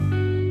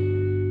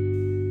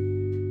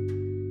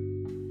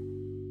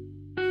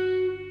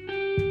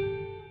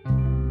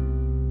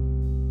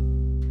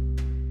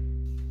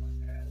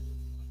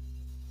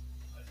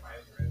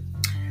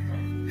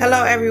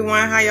Hello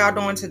everyone, how y'all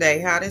doing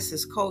today? This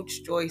is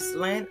Coach Joyce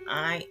Lynn.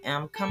 I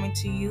am coming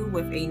to you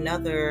with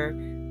another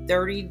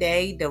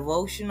 30-day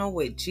devotional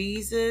with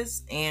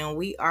Jesus, and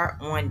we are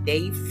on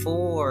day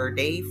four.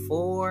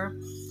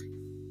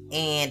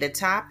 And the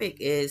topic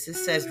it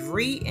says,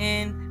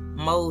 reading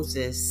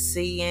Moses,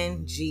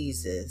 seeing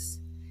Jesus.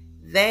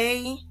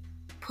 They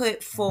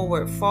put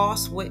forward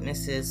false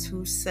witnesses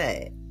who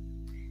said,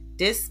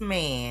 "This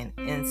man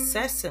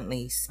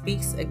incessantly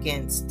speaks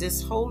against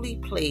this holy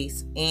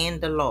place and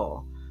the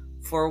law,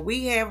 for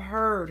we have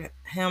heard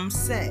him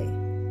say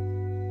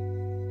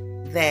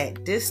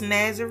that this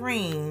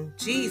Nazarene,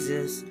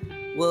 Jesus,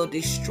 will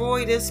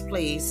destroy this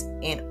place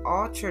and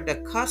alter the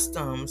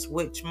customs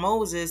which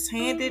Moses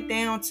handed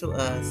down to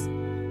us."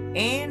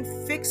 And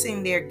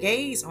fixing their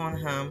gaze on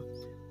him,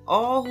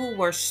 all who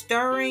were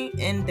stirring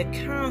in the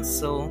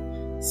council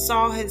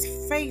saw his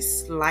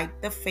face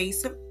like the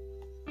face of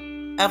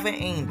an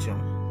angel.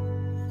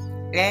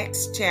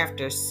 Acts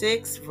chapter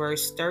 6,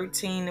 verse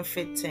 13 to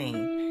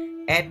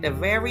 15. At the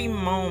very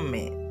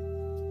moment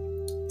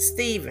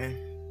Stephen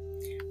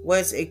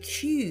was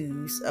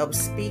accused of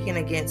speaking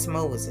against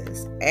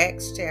Moses,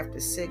 Acts chapter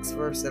 6,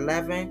 verse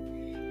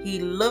 11, he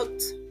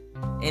looked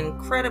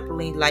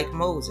incredibly like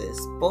Moses,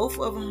 both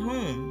of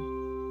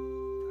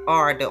whom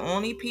are the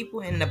only people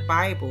in the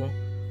Bible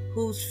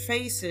whose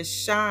faces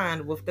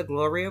shine with the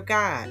glory of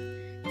God.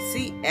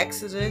 See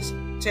Exodus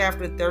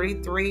chapter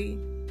 33,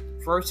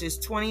 verses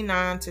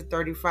 29 to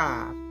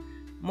 35.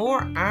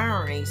 More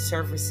irony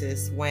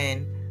surfaces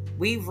when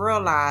we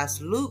realize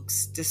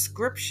Luke's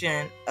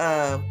description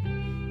of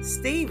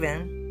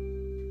Stephen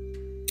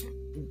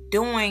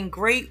doing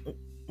great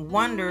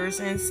wonders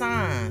and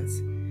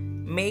signs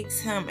makes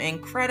him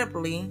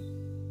incredibly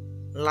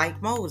like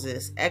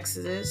Moses.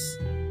 Exodus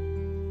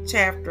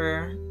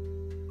chapter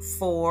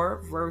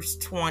 4, verse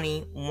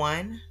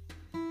 21.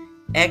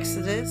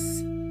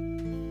 Exodus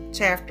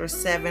chapter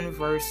 7,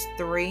 verse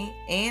 3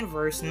 and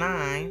verse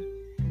 9.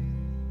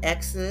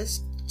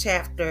 Exodus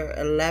chapter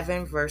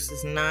 11,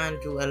 verses 9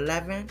 through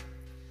 11.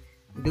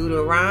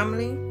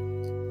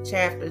 Deuteronomy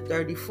chapter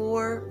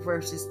 34,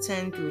 verses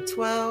 10 through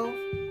 12.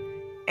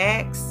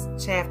 Acts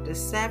chapter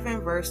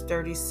 7, verse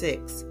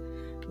 36.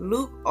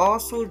 Luke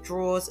also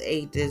draws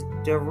a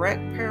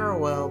direct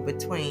parallel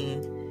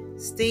between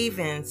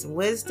Stephen's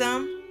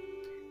wisdom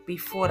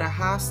before the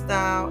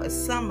hostile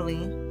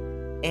assembly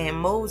and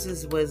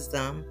Moses'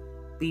 wisdom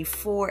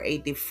before a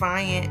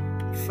defiant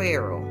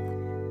Pharaoh.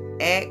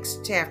 Acts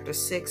chapter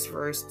 6,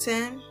 verse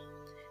 10.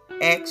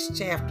 Acts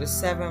chapter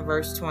 7,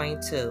 verse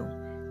 22.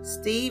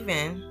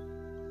 Stephen,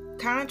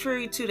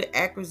 contrary to the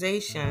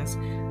accusations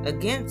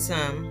against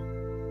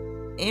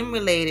him,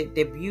 emulated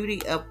the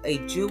beauty of a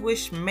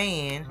Jewish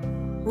man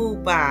who,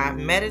 by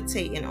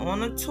meditating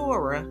on the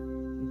Torah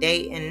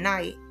day and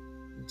night,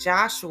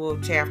 Joshua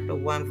chapter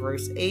 1,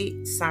 verse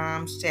 8,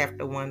 Psalms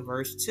chapter 1,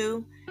 verse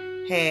 2,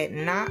 had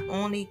not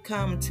only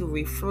come to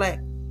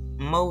reflect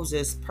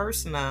Moses'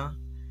 persona,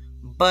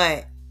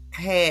 but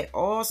had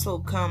also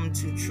come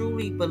to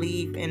truly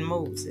believe in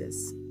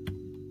Moses'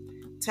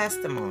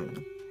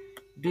 testimony.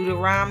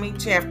 Deuteronomy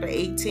chapter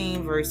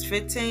 18, verse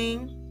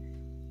 15.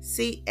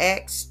 See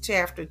Acts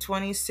chapter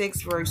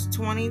 26, verse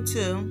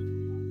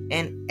 22,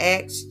 and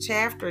Acts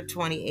chapter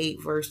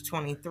 28, verse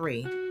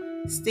 23.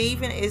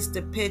 Stephen is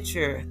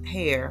depicted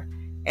here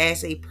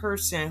as a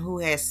person who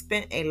has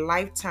spent a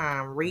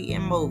lifetime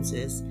reading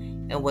Moses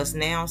and was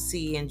now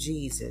seeing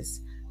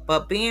Jesus.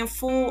 But being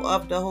full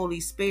of the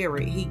Holy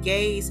Spirit, he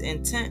gazed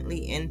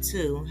intently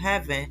into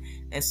heaven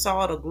and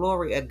saw the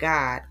glory of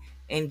God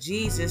and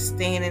Jesus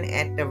standing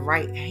at the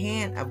right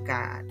hand of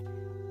God.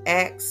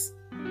 Acts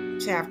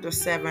chapter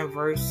 7,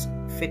 verse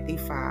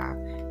 55.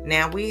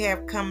 Now we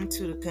have come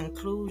to the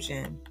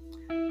conclusion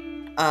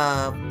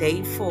of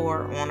day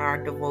 4 on our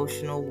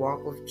devotional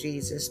walk with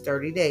Jesus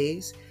 30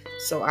 days.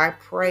 So I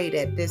pray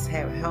that this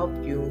have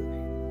helped you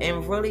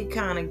and really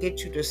kind of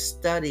get you to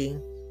study.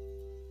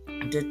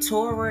 The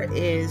Torah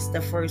is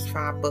the first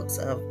 5 books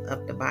of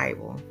the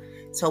Bible.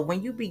 So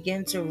when you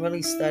begin to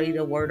really study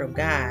the Word of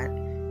God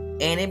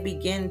and you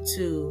begin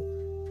to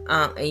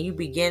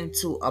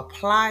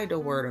apply the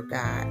Word of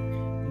God,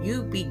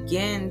 you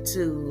begin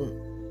to,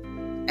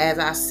 as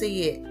I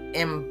see it,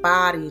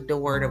 embody the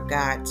Word of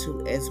God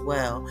too as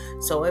well.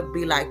 So it'd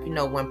be like,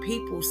 when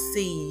people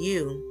see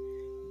you,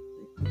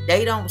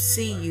 they don't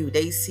see you,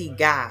 they see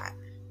God.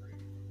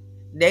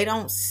 They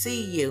don't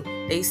see you,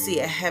 they see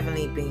a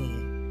heavenly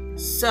being.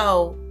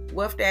 So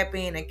with that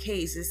being the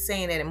case, it's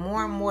saying that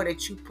more and more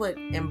that you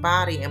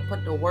embody and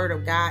put the Word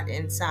of God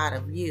inside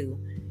of you,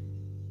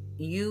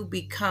 you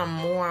become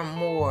more and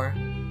more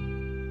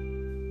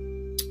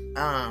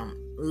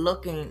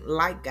looking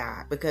like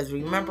God. Because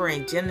remember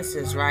in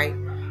Genesis, right,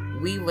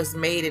 we was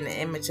made in the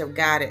image of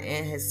God and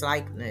in his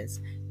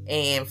likeness.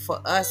 And for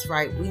us,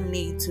 right, we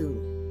need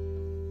to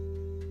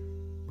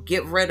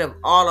get rid of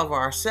all of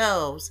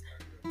ourselves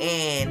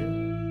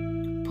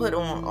and put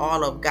on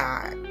all of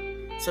God.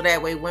 So that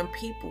way when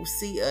people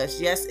see us,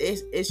 yes,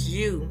 it's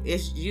you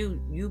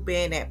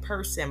being that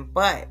person,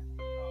 but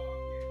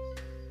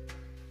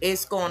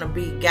it's going to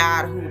be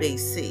God who they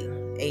see.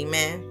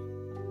 Amen.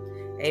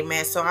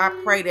 Amen. So I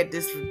pray that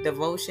this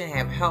devotion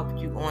have helped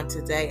you on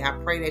today. I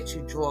pray that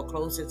you draw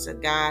closer to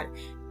God,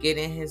 get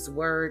in his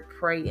word,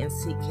 pray and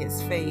seek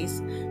his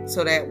face,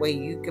 so that way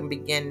you can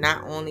begin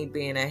not only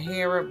being a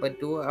hearer, but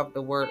doer of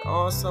the word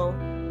also.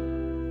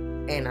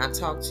 And I'll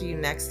talk to you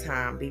next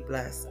time. Be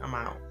blessed. I'm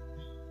out.